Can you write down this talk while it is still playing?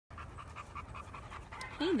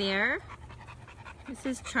Hey there. This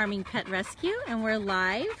is Charming Pet Rescue and we're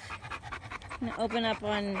live. I'm gonna open up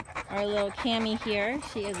on our little Cami here.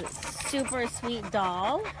 She is a super sweet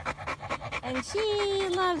doll and she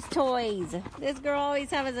loves toys. This girl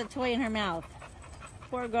always has a toy in her mouth.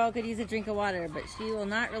 Poor girl could use a drink of water, but she will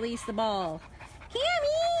not release the ball.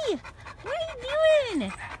 Cami! What are you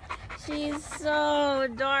doing? She's so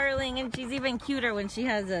darling, and she's even cuter when she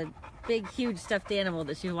has a big, huge stuffed animal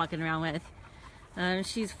that she's walking around with.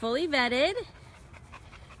 She's fully vetted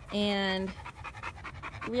and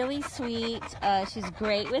really sweet. She's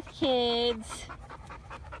great with kids.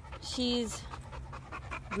 She's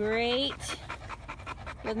great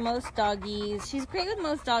with most doggies. She's great with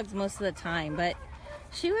most dogs most of the time, but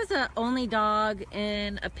she was the only dog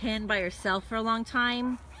in a pen by herself for a long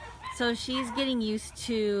time. So she's getting used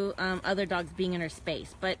to other dogs being in her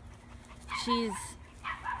space, but she's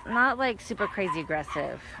not like super crazy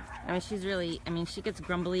aggressive. I mean, she's really, she gets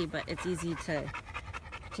grumbly, but it's easy to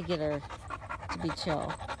get her to be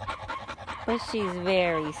chill. But she's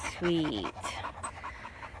very sweet.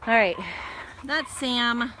 All right, that's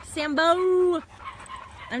Sam. Sambo!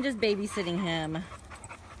 I'm just babysitting him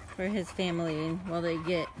for his family while they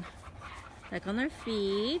get back on their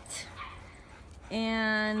feet.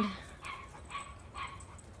 And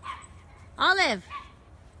Olive!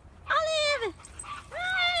 Olive!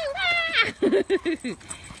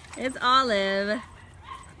 It's Olive,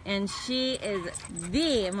 and she is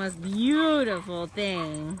the most beautiful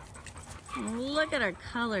thing. Look at her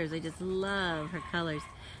colors. I just love her colors.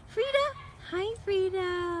 Frida! Hi,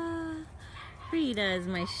 Frida! Frida is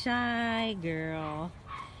my shy girl.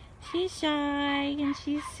 She's shy and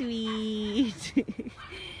she's sweet.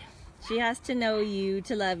 She has to know you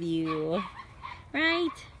to love you, right?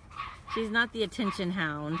 She's not the attention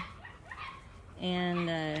hound.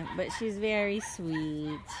 And but she's very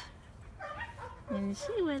sweet, and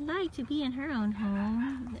she would like to be in her own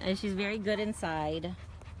home. She's very good inside.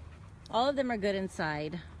 All of them are good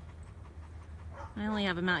inside. I only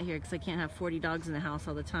have them out here because I can't have 40 dogs in the house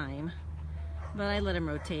all the time, but I let them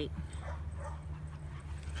rotate.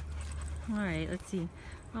 All right, let's see.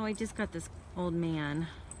 Oh, I just got this old man.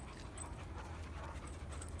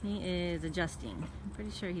 He is adjusting. I'm pretty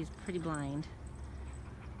sure he's pretty blind.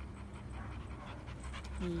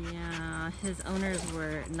 Yeah, his owners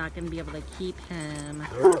were not going to be able to keep him.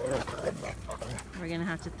 We're going to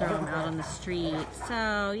have to throw him out on the street.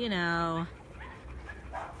 So, you know,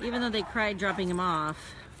 even though they cried dropping him off,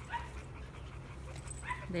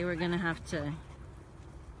 they were going to have to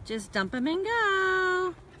just dump him and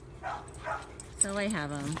go. So I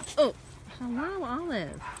have him. Oh, hello,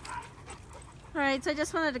 Olive. All right, so I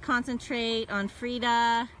just wanted to concentrate on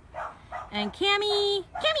Frida and Cami.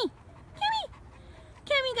 Cami!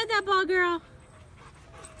 Cami got that ball, girl.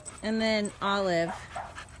 And then Olive.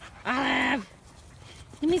 Olive!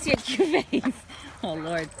 Let me see your cute face. Oh,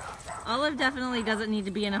 Lord. Olive definitely doesn't need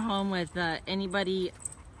to be in a home with anybody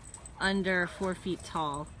under 4 feet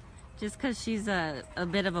tall. Just because she's a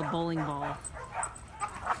bit of a bowling ball.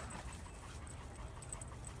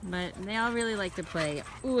 But they all really like to play.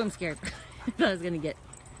 Ooh, I'm scared. I thought I was going to get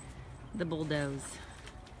the bulldoze.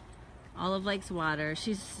 Olive likes water.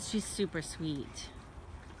 She's super sweet.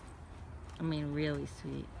 I mean, really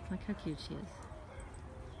sweet. Look how cute she is.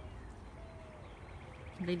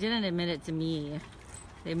 They didn't admit it to me.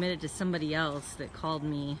 They admitted it to somebody else that called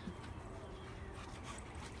me.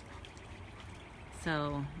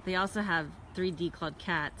 So, they also have 3 declawed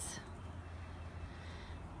cats.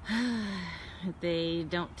 They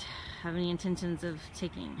don't have any intentions of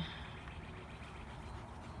taking.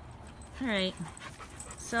 Alright.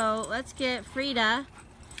 So, let's get Frida.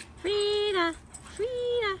 Frida!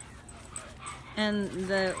 Frida! And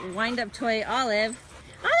the wind-up toy, Olive.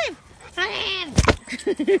 Olive! Olive!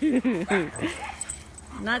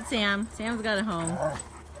 Not Sam. Sam's got a home.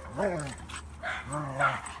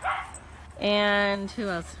 And who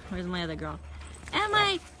else? Where's my other girl? And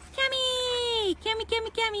my Cami! Cami,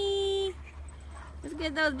 Cami, Cami! Let's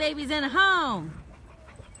get those babies in a home.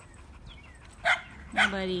 Hi,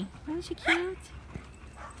 buddy. Isn't she cute?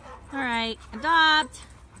 Alright, adopt.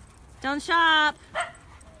 Don't shop.